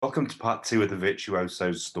Welcome to part two of the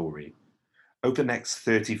Virtuoso's story. Over the next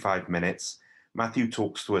 35 minutes, Matthew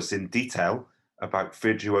talks to us in detail about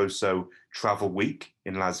Virtuoso Travel Week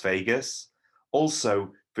in Las Vegas,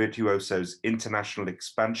 also Virtuoso's international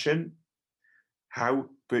expansion, how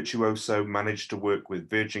Virtuoso managed to work with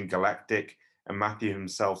Virgin Galactic and Matthew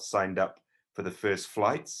himself signed up for the first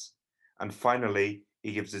flights, and finally,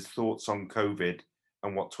 he gives his thoughts on COVID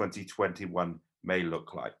and what 2021 may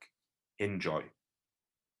look like. Enjoy.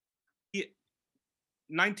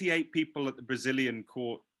 98 people at the Brazilian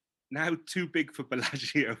court, now too big for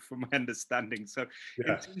Bellagio, from my understanding. So in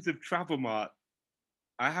terms of Travel Mart,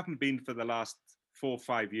 I haven't been for the last 4 or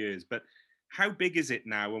 5 years, but how big is it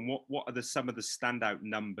now, and what are some of the standout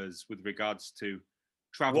numbers with regards to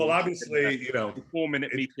travel? Well, obviously, the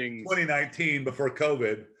 4-minute meetings. 2019 before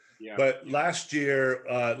COVID, yeah. But last year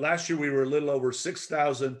we were a little over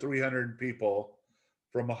 6,300 people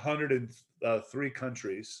from 103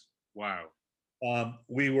 countries. Wow.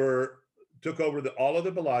 We took over all of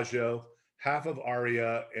the Bellagio, half of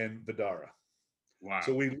Aria, and Vdara. Wow.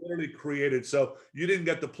 So we literally created. So you didn't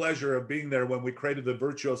get the pleasure of being there when we created the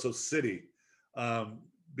Virtuoso City,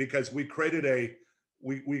 because we created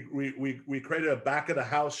we created a back of the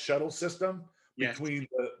house shuttle system. Yes.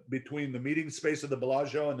 between the meeting space of the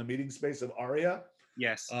Bellagio and the meeting space of Aria.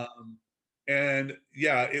 Yes. And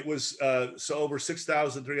yeah, it was so over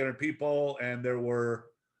 6,300 people, and there were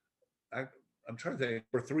I'm trying to think,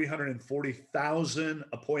 for 340,000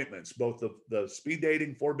 appointments, both the speed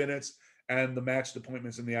dating 4 minutes and the matched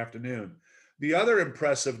appointments in the afternoon. The other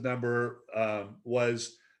impressive number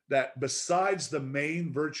was that besides the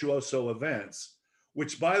main Virtuoso events,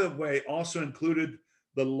 which by the way also included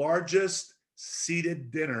the largest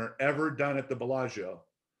seated dinner ever done at the Bellagio,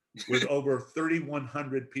 with over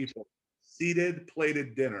 3,100 people, seated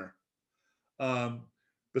plated dinner.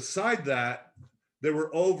 Beside that, there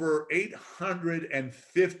were over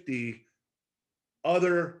 850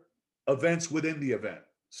 other events within the event.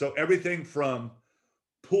 So everything from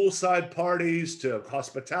poolside parties to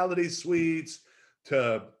hospitality suites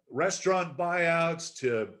to restaurant buyouts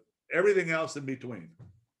to everything else in between.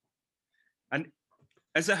 And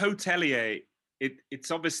as a hotelier,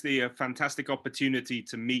 it's obviously a fantastic opportunity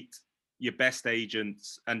to meet your best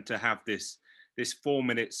agents and to have this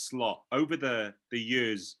 4-minute slot. Over the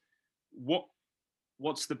years,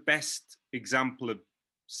 what's the best example of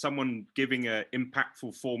someone giving an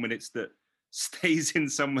impactful 4 minutes that stays in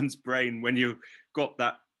someone's brain when you've got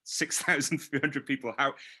that 6,300 people?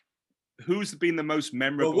 Who's been the most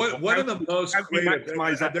memorable? Well, one of the most creative.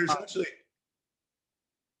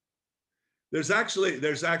 There's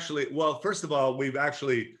actually. Well, first of all, we've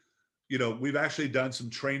actually done some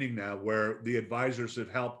training now where the advisors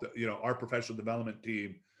have helped, our professional development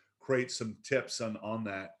team create some tips on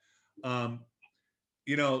that.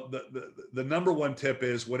 The number one tip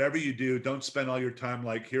is, whatever you do, don't spend all your time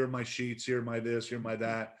like, here are my sheets, here are my this, here are my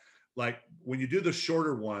that. Like, when you do the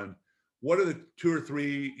shorter one, what are the 2 or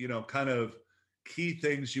 3, kind of key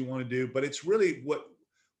things you want to do? But it's really what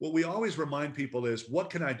we always remind people is, what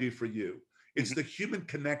can I do for you? It's the human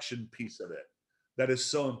connection piece of it that is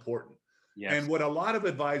so important. Yes. And what a lot of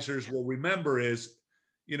advisors will remember is,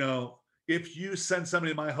 if you send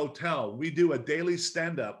somebody to my hotel, we do a daily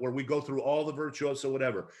stand-up where we go through all the Virtuoso,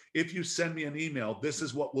 whatever. If you send me an email, this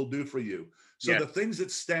is what we'll do for you. So yes. The things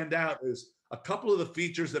that stand out is a couple of the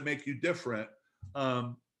features that make you different,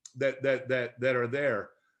 that are there.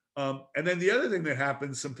 And then the other thing that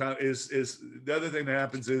happens sometimes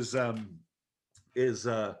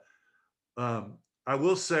I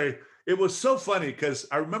will say, it was so funny because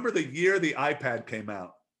I remember the year the iPad came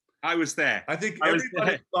out. I was there. I think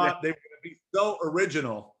everybody thought they were going to be so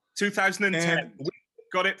original. 2010. We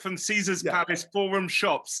got it from Caesars Palace Forum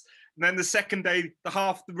shops. And then the second day,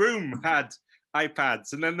 half the room had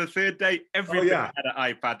iPads. And then the third day, everybody had an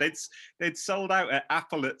iPad. They'd sold out at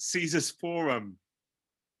Apple at Caesars Forum.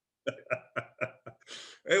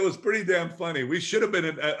 It was pretty damn funny. We should have been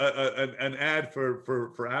an ad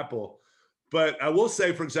for Apple. But I will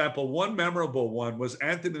say, for example, one memorable one was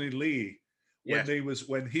Anthony Lee when he was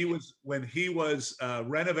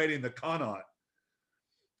renovating the Connaught,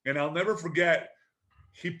 and I'll never forget.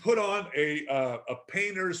 He put on a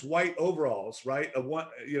painter's white overalls, right?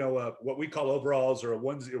 What we call overalls or a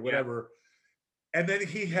onesie or whatever, and then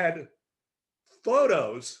he had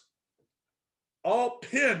photos all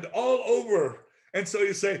pinned all over, and so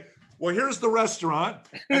you say, well, here's the restaurant,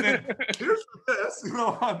 and then here's this,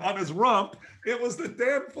 on his rump. It was the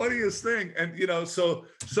damn funniest thing. And, so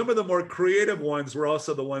some of the more creative ones were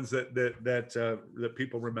also the ones that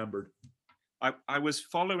people remembered. I was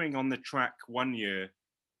following on the track one year,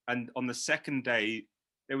 and on the second day,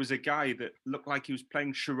 there was a guy that looked like he was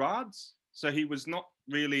playing charades. So he was not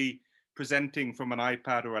really presenting from an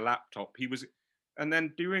iPad or a laptop. He was, and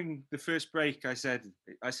then during the first break, I said,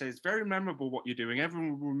 it's very memorable what you're doing.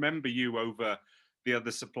 Everyone will remember you over the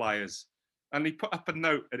other suppliers. And he put up a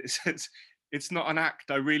note and it says, "It's not an act.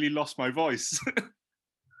 I really lost my voice."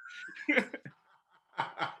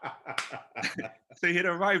 So he had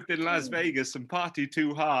arrived in Las Vegas and partied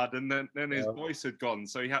too hard, and then his voice had gone.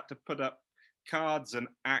 So he had to put up cards and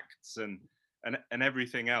acts and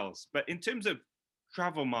everything else. But in terms of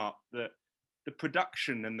Travel Mart, the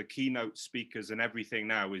production and the keynote speakers and everything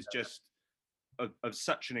now is just of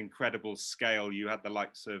such an incredible scale. You had the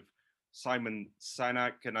likes of Simon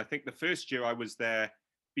Sinek, and I think the first year I was there,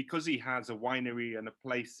 because he has a winery and a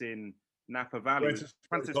place in Napa Valley,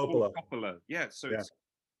 Francis Ford Coppola. Yeah, so it's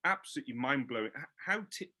absolutely mind-blowing. How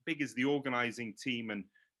big is the organizing team, and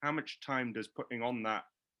how much time does putting on that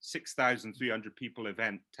 6,300 people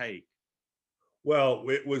event take? Well,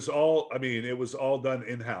 it was all done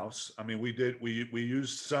in-house. I mean, we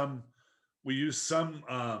used some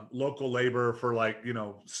local labor for, like,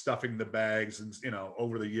 stuffing the bags, and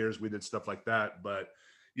over the years we did stuff like that. But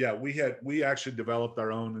yeah, we actually developed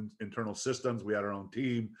our own internal systems. We had our own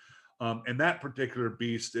team, and that particular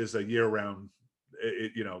beast is a year-round.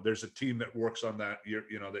 There's a team that works on that year.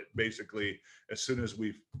 That basically, as soon as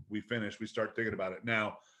we finish, we start thinking about it.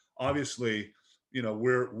 Now, obviously,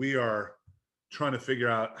 we are trying to figure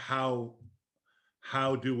out how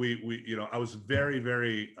do we I was very,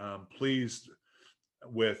 very pleased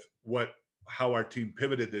with how our team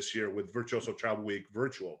pivoted this year with Virtuoso Travel Week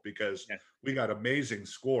virtual, because we got amazing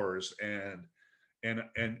scores, and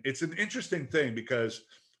it's an interesting thing, because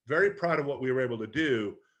very proud of what we were able to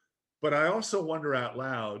do. But I also wonder out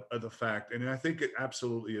loud of the fact, and I think it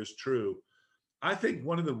absolutely is true, I think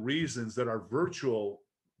one of the reasons that our virtual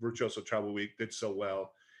Virtuoso Travel Week did so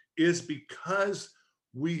well is because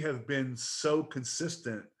we have been so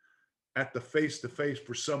consistent at the face-to-face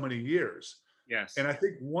for so many years. Yes. And I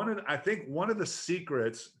think one of the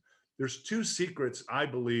secrets, there's two secrets, I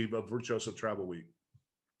believe, of Virtuoso Travel Week.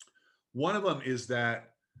 One of them is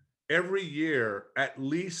that every year, at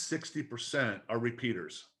least 60% are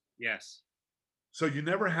repeaters. Yes. So you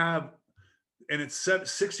never have, and it's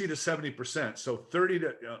 60 to 70%. So 30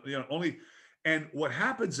 to, only, and what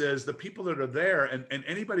happens is the people that are there, and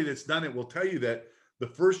anybody that's done it will tell you that the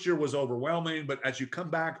first year was overwhelming, but as you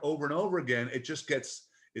come back over and over again, it just gets,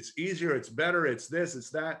 it's easier, it's better, it's this,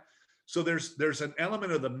 it's that. So there's an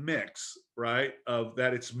element of the mix, right? Of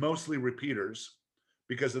that it's mostly repeaters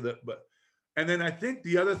because of and then I think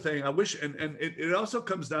the other thing I wish, and it also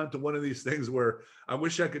comes down to one of these things where I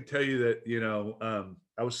wish I could tell you that,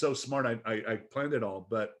 I was so smart, I planned it all,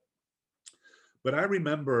 but I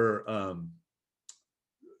remember,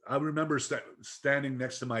 standing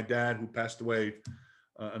next to my dad, who passed away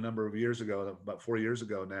a number of years ago, about 4 years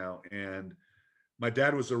ago now. And my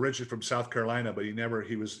dad was originally from South Carolina, but he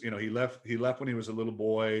left when he was a little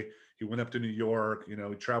boy. He went up to New York, he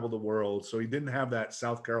traveled the world. So he didn't have that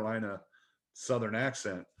South Carolina Southern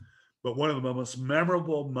accent. But one of the most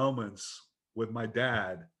memorable moments with my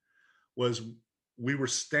dad was we were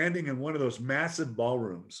standing in one of those massive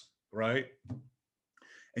ballrooms, right?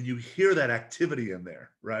 And you hear that activity in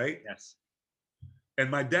there, right? Yes.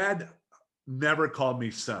 And my dad never called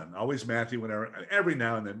me son, always Matthew, every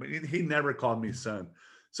now and then, but he never called me son.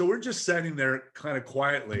 So we're just sitting there kind of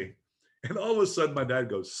quietly. And all of a sudden my dad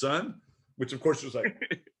goes, "Son," which of course was like,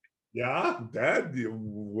 "Yeah, Dad,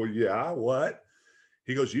 well, yeah, what?"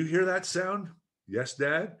 He goes, "You hear that sound?" "Yes,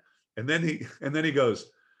 Dad." And then he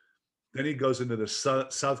goes into the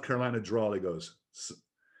South Carolina drawl. He goes,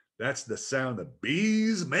 "That's the sound of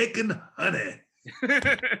bees making honey."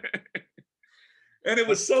 And it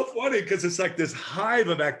was so funny because it's like this hive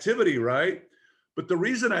of activity, right? But the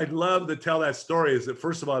reason I'd love to tell that story is that,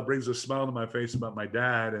 first of all, it brings a smile to my face about my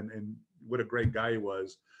dad and what a great guy he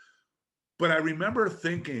was. But I remember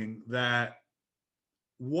thinking that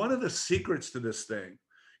one of the secrets to this thing,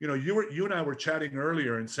 you and I were chatting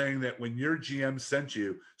earlier and saying that when your GM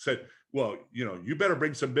said, "Well, you better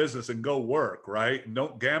bring some business and go work, right? And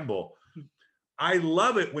don't gamble." I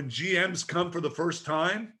love it when GMs come for the first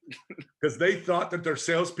time because they thought that their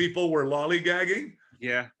salespeople were lollygagging.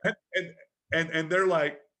 Yeah. And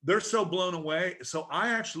they're so blown away. So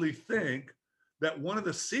I actually think that one of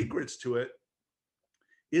the secrets to it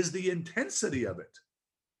is the intensity of it.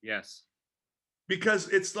 Yes. Because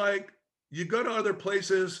it's like you go to other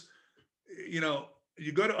places, you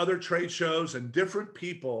go to other trade shows, and different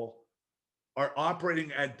people are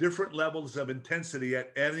operating at different levels of intensity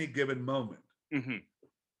at any given moment. Mm-hmm.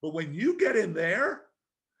 But when you get in there,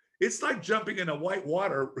 it's like jumping in a white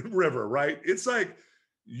water river, right? It's like,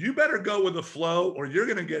 you better go with the flow or you're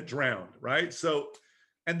going to get drowned, right? So,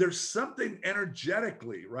 and there's something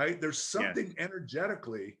energetically, right? There's something Yes.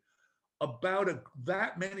 energetically about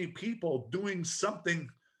that many people doing something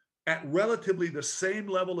at relatively the same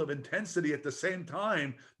level of intensity at the same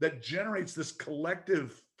time that generates this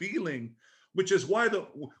collective feeling, which is why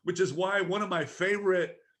one of my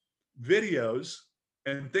favorite videos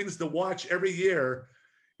and things to watch every year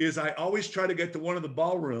is I always try to get to one of the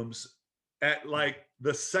ballrooms at like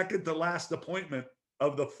the second to last appointment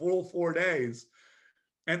of the full 4 days.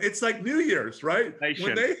 And it's like New Year's, right? When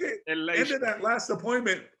Elation. they hit Elation. into that last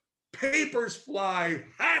appointment, papers fly,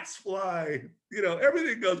 hats fly,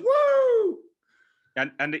 everything goes, woo!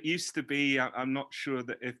 And it used to be, I'm not sure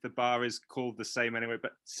that if the bar is called the same anyway,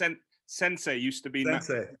 but Sensei used to be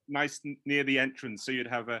nice near the entrance. So you'd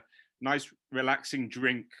have a nice relaxing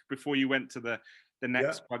drink before you went to the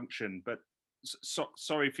next function. But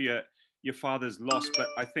sorry for your father's loss, but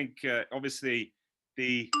I think obviously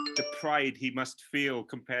the pride he must feel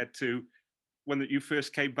compared to when you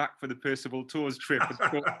first came back for the Percival Tours trip and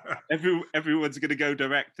thought everyone's going to go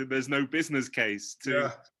direct and there's no business case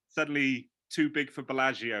to suddenly too big for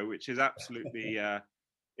Bellagio, which is absolutely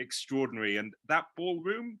extraordinary. And that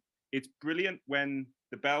ballroom, it's brilliant when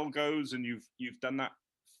the bell goes and you've done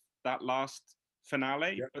that last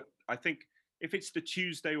finale. But I think if it's the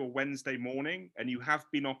Tuesday or Wednesday morning and you have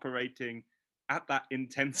been operating at that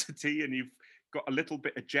intensity and you've got a little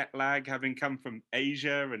bit of jet lag having come from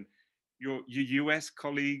Asia, and your US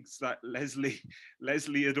colleagues, that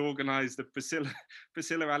Leslie had organized the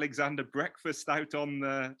Priscilla Alexander breakfast out on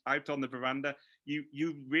the veranda.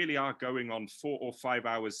 You really are going on 4 or 5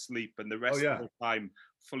 hours sleep, and the rest of the time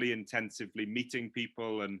fully intensively meeting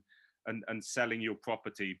people and selling your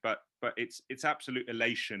property. But it's absolute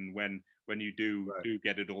elation when you do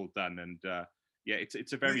get it all done. And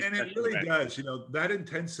it's a very and it really does. That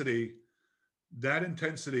intensity.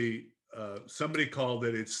 Somebody called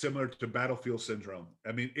it's similar to battlefield syndrome.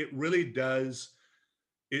 I mean, it really does.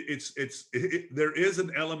 There is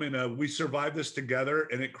an element of we survive this together,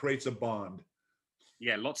 and it creates a bond.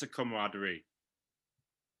 Yeah, lots of camaraderie.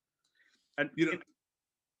 And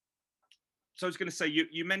so I was going to say,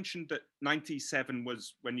 you mentioned that 97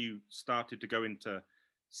 was when you started to go into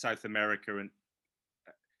South America, and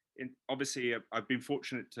obviously I've been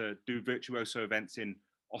fortunate to do Virtuoso events in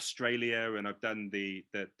Australia, and I've done the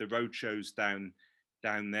road shows down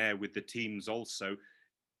there with the teams also.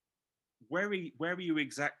 Where are you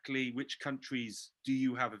exactly? Which countries do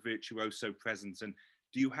you have a Virtuoso presence, and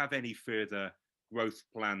do you have any further growth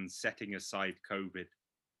plans setting aside COVID?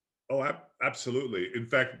 Oh, absolutely. In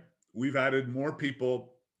fact, we've added more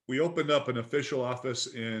people. We opened up an official office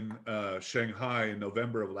in Shanghai in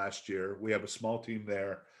November of last year. We have a small team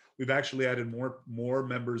there. We've actually added more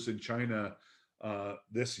members in China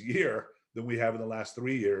this year than we have in the last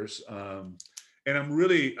 3 years. And I'm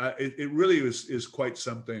really, it really is quite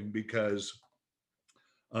something, because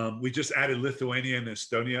we just added Lithuania and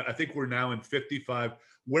Estonia. I think we're now in 55.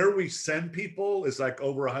 Where we send people is like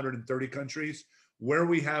over 130 countries. Where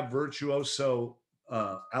we have Virtuoso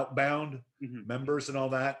outbound members and all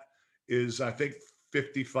that is, I think,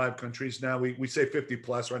 55 countries now. We say 50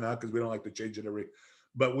 plus right now because we don't like to change it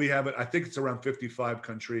but we have it. I think it's around 55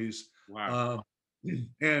 countries. Wow.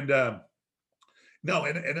 And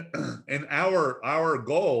our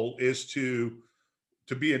goal is to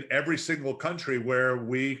be in every single country where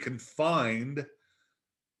we can find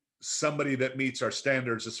somebody that meets our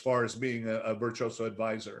standards as far as being a Virtuoso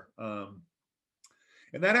advisor.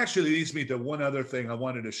 And that actually leads me to one other thing I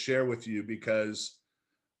wanted to share with you, because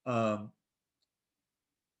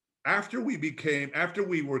after we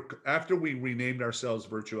renamed ourselves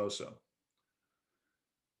Virtuoso,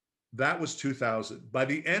 that was 2000. By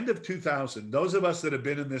the end of 2000, those of us that have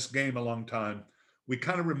been in this game a long time, we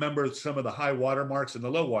kind of remember some of the high watermarks and the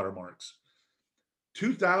low watermarks.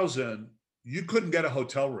 2000, you couldn't get a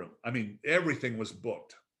hotel room. I mean, everything was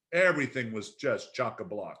booked. Everything was just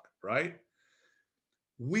chock-a-block, right?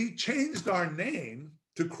 We changed our name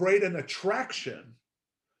to create an attraction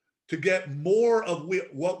to get more of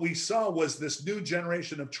what we saw was this new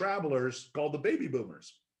generation of travelers called the baby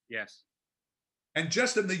boomers. Yes. And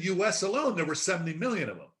just in the US alone, there were 70 million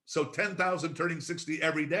of them. So 10,000 turning 60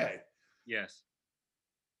 every day. Yes.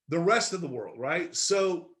 The rest of the world, right?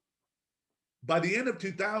 So by the end of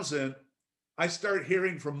 2000, I start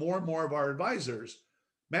hearing from more and more of our advisors,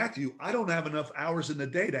 Matthew, I don't have enough hours in the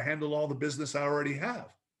day to handle all the business I already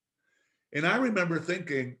have. And I remember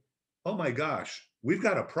thinking, oh my gosh, we've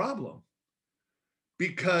got a problem.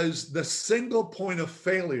 Because the single point of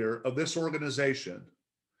failure of this organization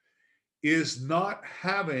is not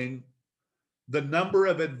having the number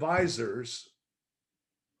of advisors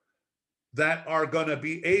that are going to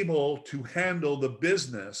be able to handle the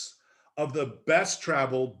business of the best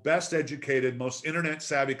traveled, best educated, most internet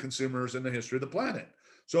savvy consumers in the history of the planet.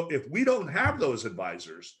 So if we don't have those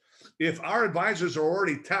advisors, if our advisors are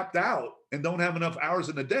already tapped out and don't have enough hours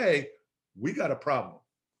in the day, we got a problem.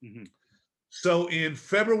 Mm-hmm. So in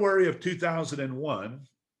February of 2001,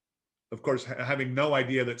 of course, having no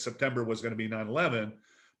idea that September was going to be 9/11,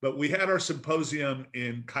 but we had our symposium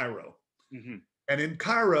in Cairo. Mm-hmm. And in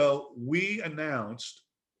Cairo, we announced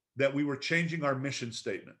that we were changing our mission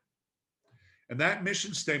statement. And that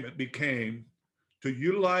mission statement became to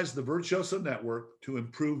utilize the Virtuoso Network to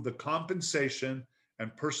improve the compensation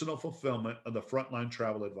and personal fulfillment of the frontline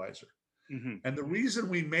travel advisor. Mm-hmm. And the reason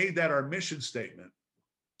we made that our mission statement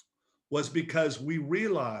was because we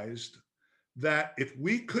realized that if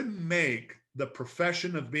we couldn't make the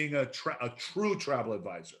profession of being a true travel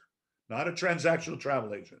advisor, not a transactional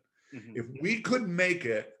travel agent, Mm-hmm. if we couldn't make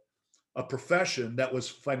it a profession that was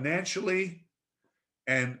financially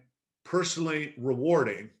and personally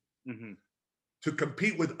rewarding, mm-hmm. to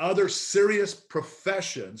compete with other serious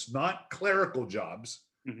professions, not clerical jobs,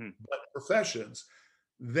 Mm-hmm. but professions,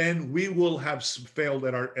 then we will have failed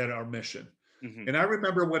at our mission. Mm-hmm. And I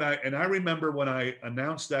remember when I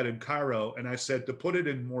announced that in Cairo, and I said, to put it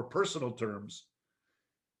in more personal terms,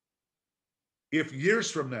 if years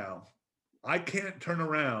from now I can't turn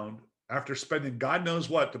around after spending God knows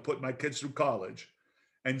what to put my kids through college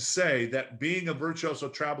and say that being a Virtuoso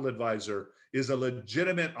travel advisor is a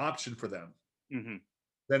legitimate option for them, mm-hmm.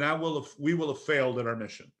 then we will have failed at our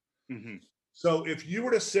mission. Mm-hmm. So if you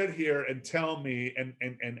were to sit here and tell me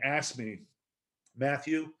and ask me,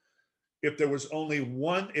 Matthew, if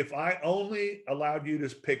I only allowed you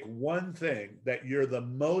to pick one thing that you're the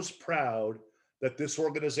most proud that this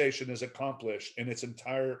organization has accomplished in its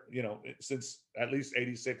entire, since at least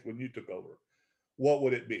 86 when you took over, what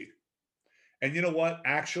would it be? And you know what?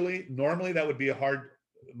 Actually, normally that would be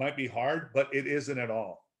might be hard, but it isn't at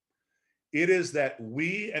all. It is that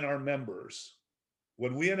we and our members,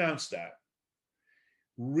 when we announced that,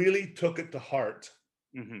 really took it to heart.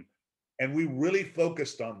 Mm-hmm. And we really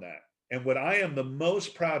focused on that. And what I am the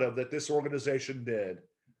most proud of that this organization did,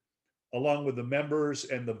 along with the members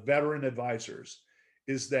and the veteran advisors,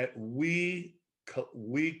 is that we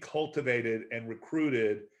cultivated and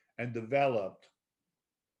recruited and developed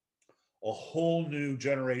a whole new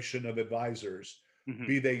generation of advisors, Mm-hmm.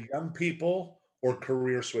 be they young people or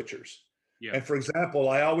career switchers. Yeah. And for example,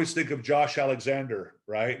 I always think of Josh Alexander,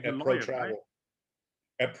 right, at Pro Travel, right?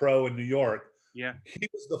 at Pro in New York. Yeah. He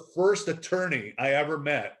was the first attorney I ever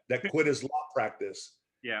met that quit his law practice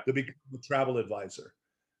to become a travel advisor.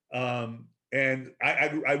 And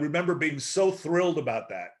I remember being so thrilled about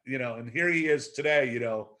that, and here he is today,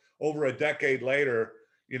 over a decade later,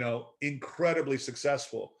 incredibly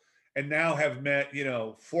successful. And now have met,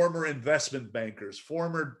 former investment bankers,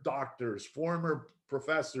 former doctors, former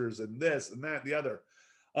professors, and this and that, and the other.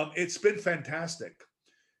 It's been fantastic.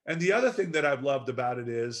 And the other thing that I've loved about it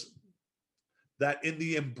is that in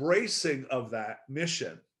the embracing of that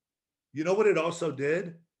mission, you know what it also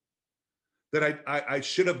did? That I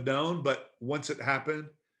should have known, but once it happened,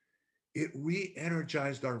 it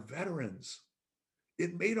re-energized our veterans.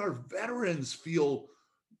 It made our veterans feel,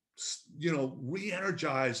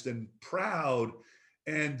 re-energized and proud.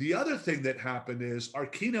 And the other thing that happened is our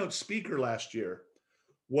keynote speaker last year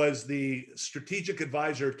was the strategic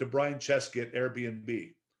advisor to Brian Chesky at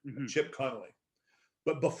Airbnb, mm-hmm. Chip Connolly.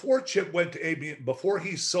 But before Chip went to Airbnb, before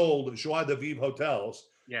he sold Joie de Vivre Hotels,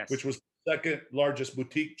 yes. which was the second largest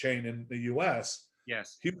boutique chain in the US,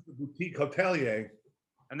 yes, he was a boutique hotelier.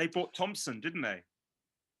 And they bought Thompson, didn't they?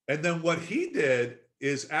 And then what he did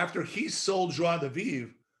is after he sold Joie de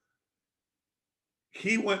Vivre,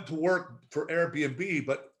 he went to work for Airbnb.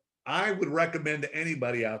 But I would recommend to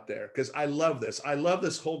anybody out there, because I love this. I love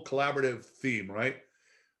this whole collaborative theme, right?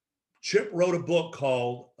 Chip wrote a book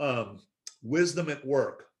called Wisdom at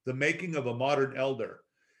Work, The Making of a Modern Elder.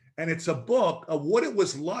 And it's a book of what it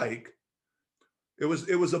was like. It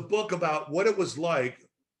was a book about what it was like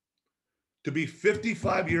to be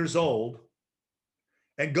 55 years old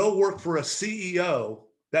and go work for a CEO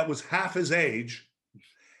that was half his age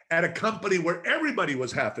at a company where everybody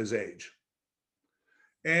was half his age.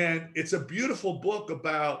 And it's a beautiful book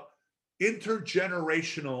about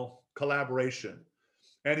intergenerational collaboration.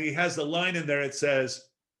 And he has a line in there. It says,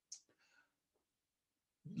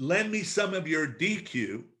 lend me some of your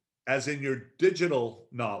DQ, as in your digital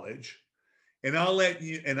knowledge, and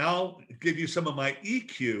I'll give you some of my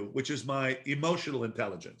EQ, which is my emotional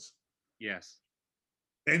intelligence. Yes.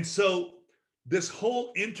 And so this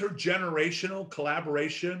whole intergenerational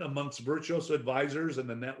collaboration amongst Virtuoso advisors and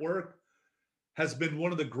the network has been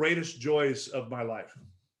one of the greatest joys of my life.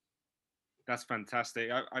 That's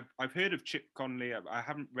fantastic. I've heard of Chip Conley. I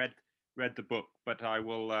haven't read the book, but I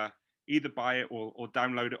will either buy it or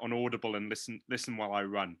download it on Audible and listen while I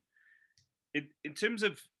run. In terms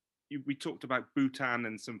of, we talked about Bhutan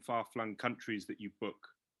and some far-flung countries that you book.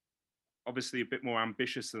 Obviously, a bit more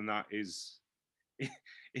ambitious than that is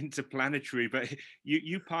interplanetary, but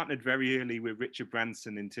you partnered very early with Richard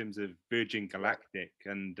Branson in terms of Virgin Galactic,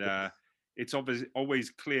 and it's obviously always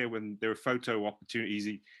clear when there are photo opportunities,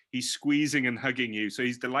 he's squeezing and hugging you. So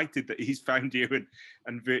he's delighted that he's found you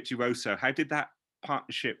and Virtuoso. How did that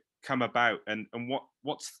partnership come about, and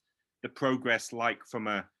what's the progress like from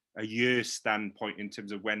a year standpoint in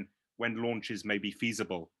terms of when launches may be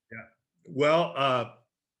feasible? Yeah, well,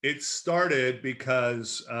 it started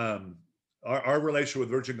because our relationship with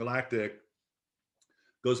Virgin Galactic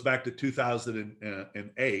goes back to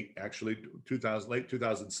 2008, actually late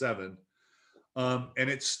 2007. And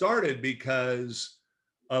it started because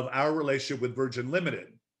of our relationship with Virgin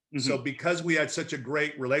Limited. Mm-hmm. So because we had such a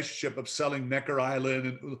great relationship of selling Necker Island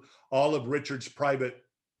and all of Richard's private,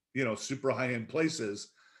 super high-end places,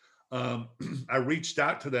 I reached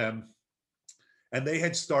out to them, and they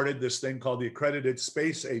had started this thing called the Accredited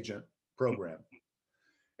Space Agent Program.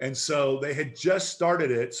 And so they had just started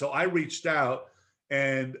it. So I reached out,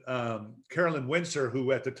 and Carolyn Windsor,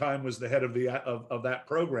 who at the time was the head of that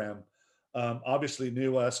program, obviously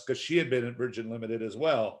knew us because she had been at Virgin Limited as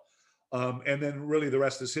well. And then really the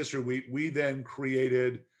rest is history. We then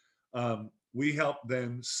created, we helped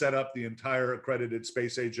then set up the entire Accredited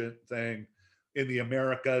Space Agent thing in the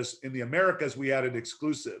Americas. In the Americas, we had an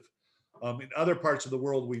exclusive. In other parts of the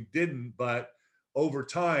world, we didn't, but over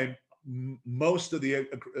time, most of the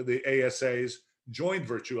ASAs joined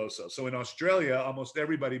Virtuoso. So in Australia, almost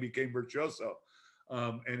everybody became Virtuoso,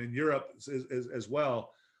 and in Europe as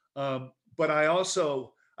well. But I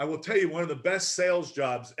will tell you, one of the best sales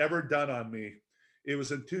jobs ever done on me, it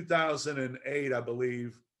was in 2008, I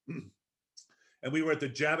believe. And we were at the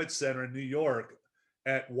Javits Center in New York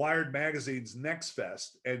at Wired Magazine's Next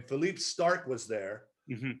Fest. And Philippe Starck was there,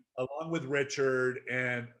 mm-hmm. along with Richard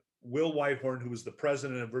and Will Whitehorn, who was the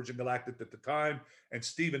president of Virgin Galactic at the time, and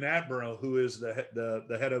Stephen Attenborough, who is the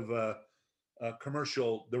head of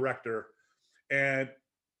commercial director. And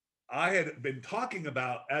I had been talking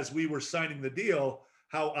about, as we were signing the deal,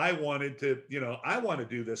 how I wanted to, I want to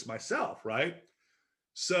do this myself, right?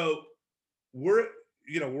 So we're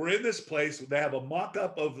in this place. They have a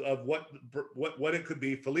mock-up of what it could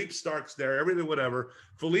be. Philippe Starck's there, everything, whatever.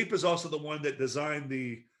 Philippe is also the one that designed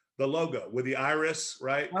the logo with the iris,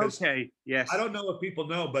 right? Okay, yes. I don't know if people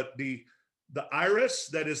know, but the iris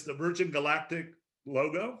that is the Virgin Galactic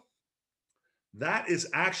logo, that is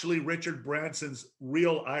actually Richard Branson's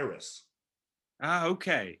real iris. Ah,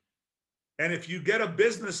 okay. And if you get a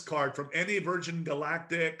business card from any Virgin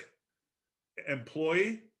Galactic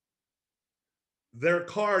employee, their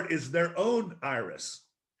card is their own iris.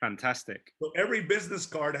 Fantastic. So every business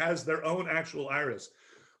card has their own actual iris.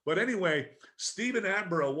 But anyway, Stephen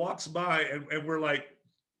Attenborough walks by, and we're like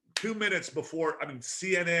 2 minutes before,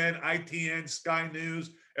 CNN, ITN, Sky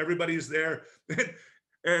News, everybody's there.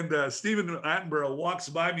 And Stephen Attenborough walks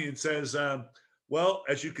by me and says, well,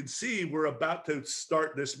 as you can see, we're about to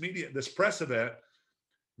start this press event.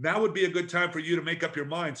 Now would be a good time for you to make up your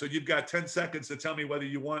mind. So you've got 10 seconds to tell me whether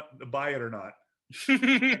you want to buy it or not.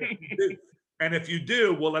 And if you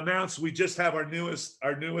do, we'll announce we just have our newest,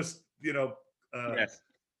 yes.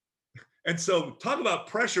 And so talk about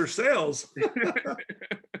pressure sales.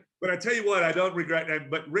 But I tell you what, I don't regret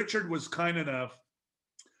that. But Richard was kind enough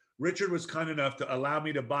to allow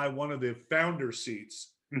me to buy one of the founder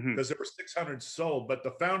seats, because there were 600 sold, but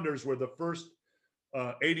the founders were the first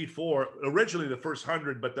 84, originally the first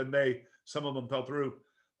 100, but then some of them fell through.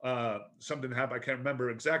 Something happened, I can't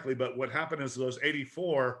remember exactly, but what happened is those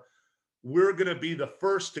 84, we're going to be the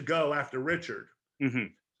first to go after Richard. Mm-hmm.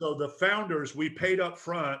 So the founders, we paid up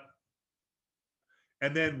front,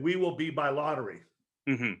 and then we will be by lottery.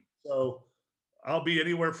 Mm-hmm. So I'll be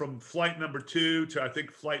anywhere from flight number 2 to I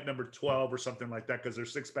think flight number 12 or something like that, because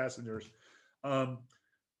there's 6 passengers.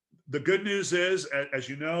 The good news is, as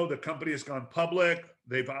you know, the company has gone public.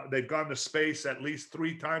 They've gone to space at least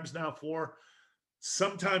 3 times now.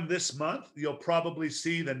 Sometime this month, you'll probably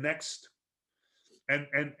see the next. And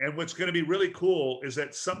what's going to be really cool is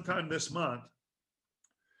that sometime this month,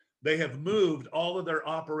 they have moved all of their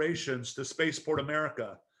operations to Spaceport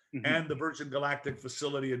America, mm-hmm. and the Virgin Galactic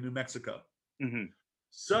facility in New Mexico. Mm-hmm.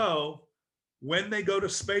 So when they go to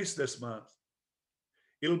space this month,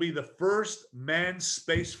 It'll be the first manned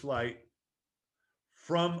space flight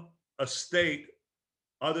from a state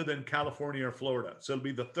other than California or Florida. So it'll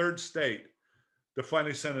be the third state to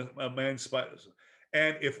finally send a manned space.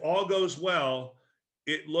 And if all goes well,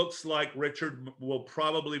 it looks like Richard will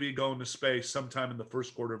probably be going to space sometime in the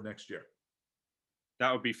first quarter of next year.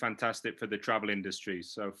 That would be fantastic for the travel industry.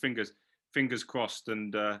 So fingers crossed,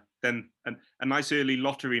 and then a nice early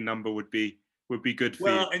lottery number would be good for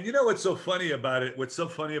you. Well, and you know what's so funny about it? What's so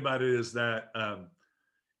funny about it is that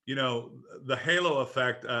you know, the halo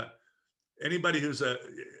effect. Anybody who's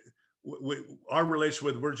our relation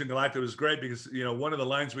with Virgin Galactic was great because, you know, one of the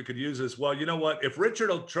lines we could use is, well, you know what? If Richard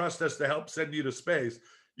will trust us to help send you to space,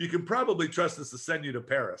 you can probably trust us to send you to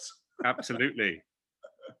Paris. Absolutely.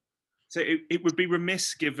 So it would be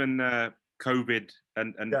remiss, given COVID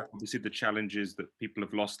and obviously the challenges that people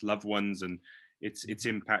have lost loved ones, and it's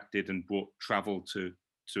impacted and brought travel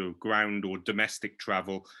to ground or domestic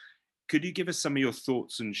travel. Could you give us some of your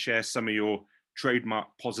thoughts and share some of your trademark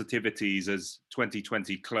positivities as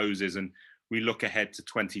 2020 closes and we look ahead to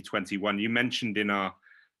 2021? You mentioned in our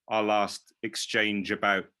last exchange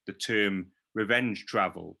about the term revenge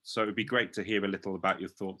travel. So it'd be great to hear a little about your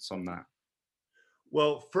thoughts on that.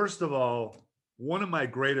 Well, first of all, one of my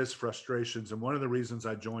greatest frustrations, and one of the reasons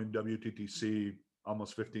I joined WTTC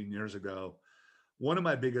almost 15 years ago, one of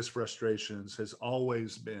my biggest frustrations has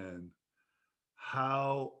always been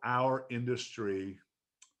how our industry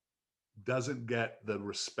doesn't get the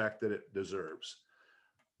respect that it deserves,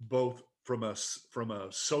 both from a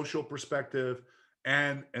social perspective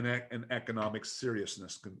and an economic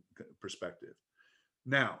seriousness perspective.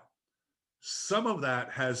 Now, some of that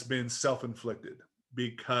has been self-inflicted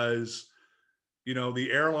because, you know,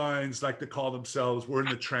 the airlines like to call themselves, we're in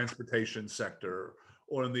the transportation sector,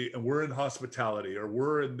 or we're in hospitality, or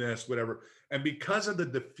we're in this, whatever. And because of the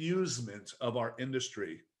diffusement of our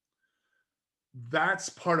industry, that's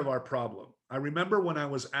part of our problem. I remember when I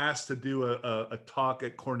was asked to do a talk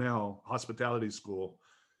at Cornell Hospitality School,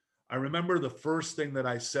 I remember the first thing that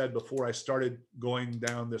I said before I started going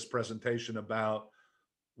down this presentation about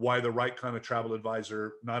why the right kind of travel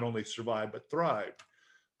advisor not only survived, but thrived.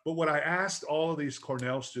 But what I asked all of these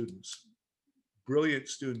Cornell students, brilliant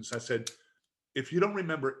students, I said, if you don't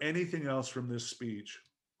remember anything else from this speech,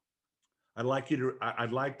 I'd like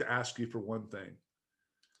to ask you for one thing.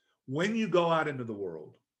 When you go out into the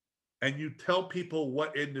world and you tell people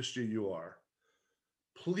what industry you are,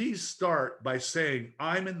 please start by saying,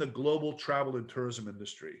 I'm in the global travel and tourism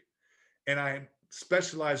industry, and I'm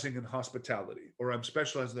specializing in hospitality, or I'm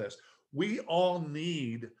specializing in this. We all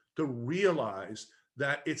need to realize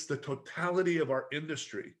that it's the totality of our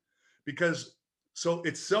industry, because so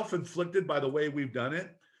it's self-inflicted by the way we've done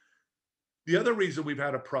it. The other reason we've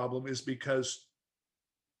had a problem is because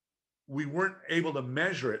we weren't able to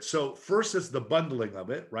measure it. So first is the bundling of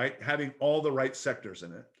it, right? Having all the right sectors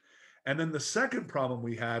in it. And then the second problem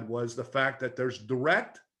we had was the fact that there's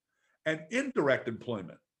direct and indirect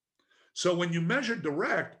employment. So when you measure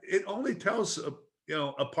direct, it only tells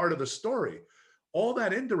a part of the story. All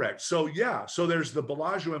that indirect. So so there's the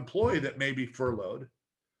Bellagio employee that may be furloughed.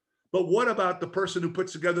 But what about the person who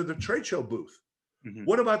puts together the trade show booth? Mm-hmm.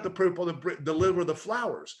 What about the people that deliver the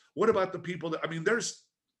flowers? What about the people that, there's,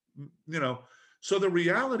 so the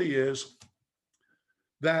reality is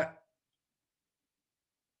that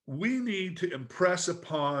we need to impress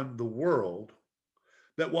upon the world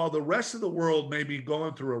that while the rest of the world may be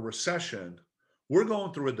going through a recession, we're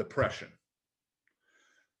going through a depression.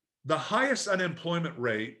 The highest unemployment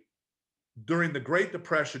rate during the Great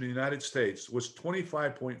Depression in the United States was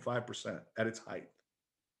 25.5% at its height.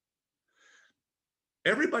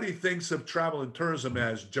 Everybody thinks of travel and tourism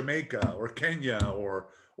as Jamaica or Kenya or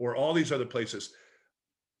all these other places.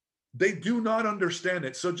 They do not understand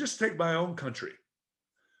it. So just take my own country.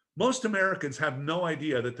 Most Americans have no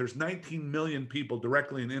idea that there's 19 million people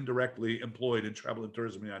directly and indirectly employed in travel and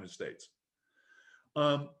tourism in the United States.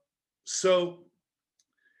 So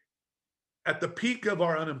at the peak of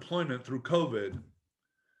our unemployment through COVID,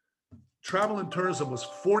 travel and tourism was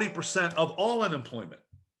 40% of all unemployment.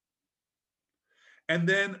 And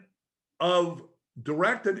then of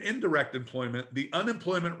direct and indirect employment, the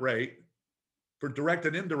unemployment rate for direct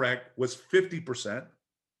and indirect was 50%.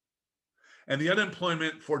 And the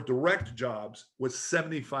unemployment for direct jobs was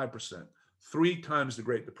 75%, 3 times the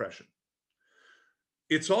Great Depression.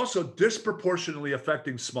 It's also disproportionately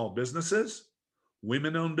affecting small businesses,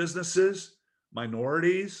 women-owned businesses,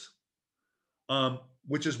 minorities,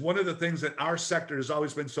 which is one of the things that our sector has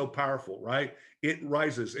always been so powerful, right? It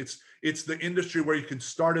rises. It's the industry where you can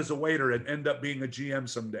start as a waiter and end up being a GM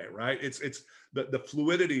someday, right? It's the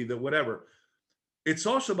fluidity, the whatever. it's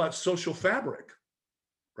also about social fabric,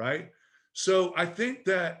 right? So I think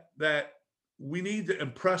that we need to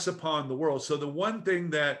impress upon the world. So the one thing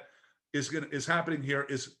that is happening here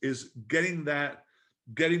is getting that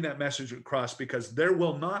message across, because there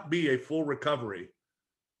will not be a full recovery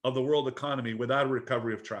of the world economy without a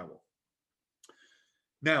recovery of travel.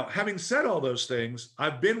 Now, having said all those things,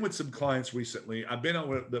 I've been with some clients recently. I've been on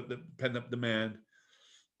with the pent-up demand.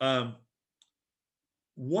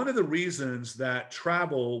 One of the reasons that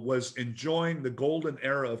travel was enjoying the golden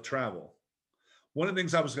era of travel, one of the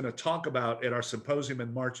things I was going to talk about at our symposium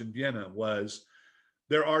in March in Vienna was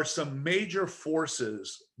there are some major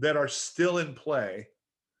forces that are still in play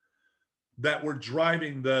that were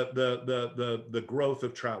driving the growth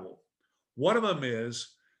of travel. One of them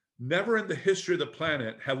is, never in the history of the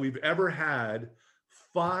planet have we ever had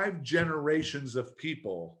 5 generations of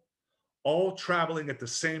people all traveling at the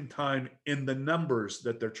same time in the numbers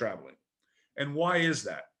that they're traveling. And why is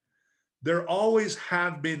that? There always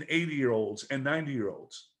have been 80-year-olds and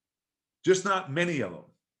 90-year-olds, just not many of them.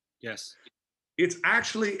 Yes. It's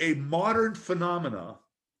actually a modern phenomena.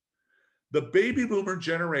 The baby boomer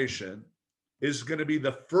generation is going to be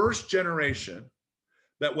the first generation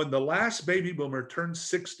that when the last baby boomer turns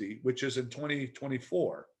 60, which is in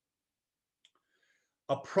 2024,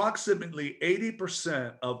 approximately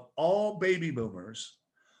 80% of all baby boomers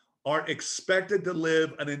are expected to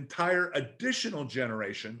live an entire additional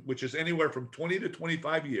generation, which is anywhere from 20 to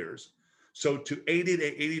 25 years, so to 80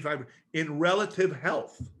 to 85 in relative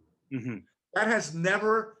health. Mm-hmm. That has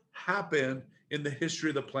never happened in the history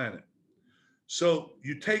of the planet. So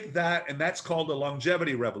you take that, and that's called the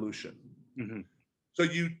longevity revolution. Mm-hmm. So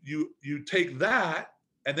you take that,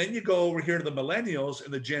 and then you go over here to the millennials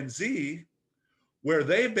and the Gen Z, where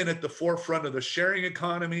they've been at the forefront of the sharing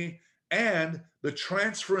economy and the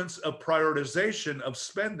transference of prioritization of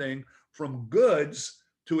spending from goods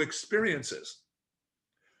to experiences.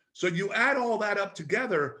 So you add all that up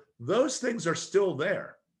together, those things are still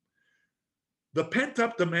there. The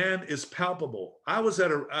pent-up demand is palpable. I was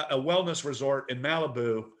at a wellness resort in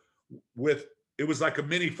Malibu it was like a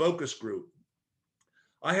mini focus group.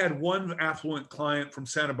 I had one affluent client from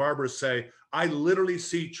Santa Barbara say, I literally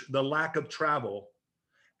see the lack of travel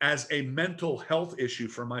as a mental health issue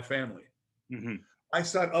for my family. Mm-hmm. I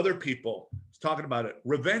saw other people talking about it.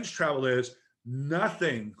 Revenge travel is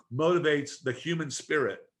nothing motivates the human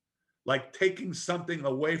spirit like taking something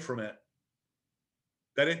away from it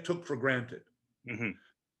that it took for granted. Mm-hmm.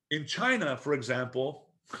 In China, for example,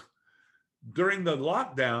 during the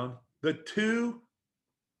lockdown, the 2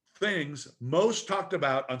 things most talked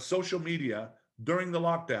about on social media during the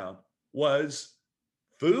lockdown was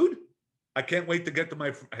food. I can't wait to get to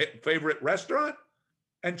my favorite restaurant,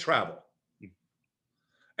 and travel.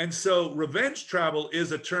 And so revenge travel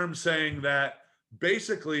is a term saying that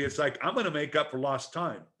basically it's like, I'm going to make up for lost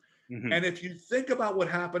time. Mm-hmm. And if you think about what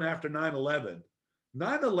happened after 9/11,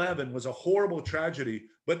 9/11 was a horrible tragedy,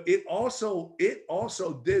 but it also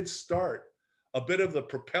did start a bit of the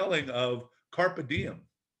propelling of Carpe Diem.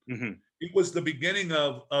 Mm-hmm. It was the beginning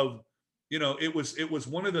of it was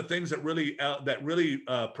one of the things that really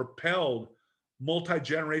propelled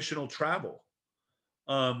multi-generational travel.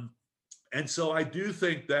 And so I do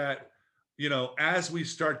think that, as we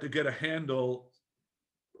start to get a handle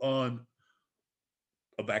on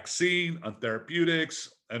a vaccine, on therapeutics,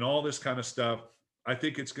 and all this kind of stuff, I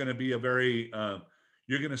think it's going to be a very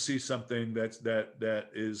you're going to see something that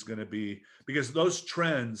is going to be, because those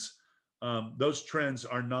trends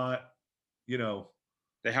are not,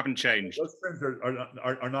 they haven't changed. Those trends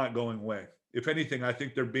are not going away. If anything, I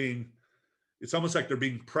think it's almost like they're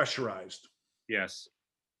being pressurized. Yes.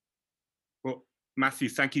 Well, Matthew,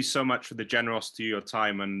 thank you so much for the generosity of your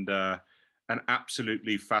time and an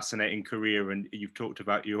absolutely fascinating career. And you've talked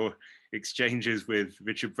about your exchanges with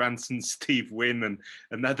Richard Branson, Steve Wynn,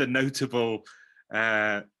 and other notable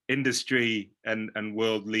industry and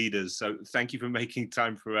world leaders. So thank you for making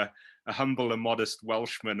time for a humble and modest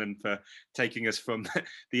Welshman, and for taking us from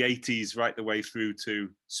the 80s right the way through to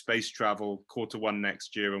space travel, Q1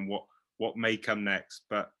 next year, and what may come next.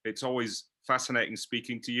 But it's always fascinating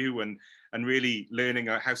speaking to you and really learning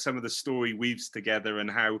how some of the story weaves together,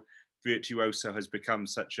 and how Virtuoso has become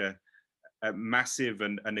such a massive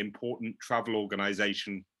and important travel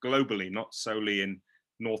organization globally, not solely in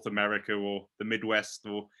North America or the Midwest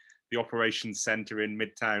or the operations center in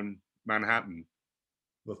Midtown Manhattan.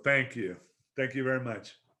 Well, thank you. Thank you very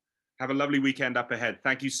much. Have a lovely weekend up ahead.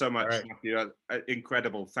 Thank you so much, right. Matthew.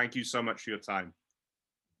 Incredible. Thank you so much for your time.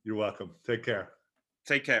 You're welcome. Take care.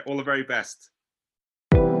 Take care. All the very best.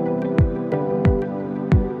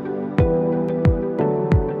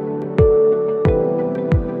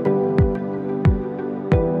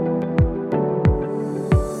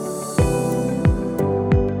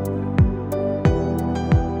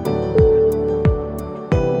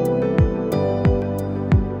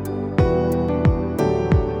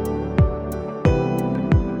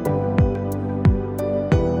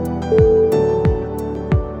 Bye.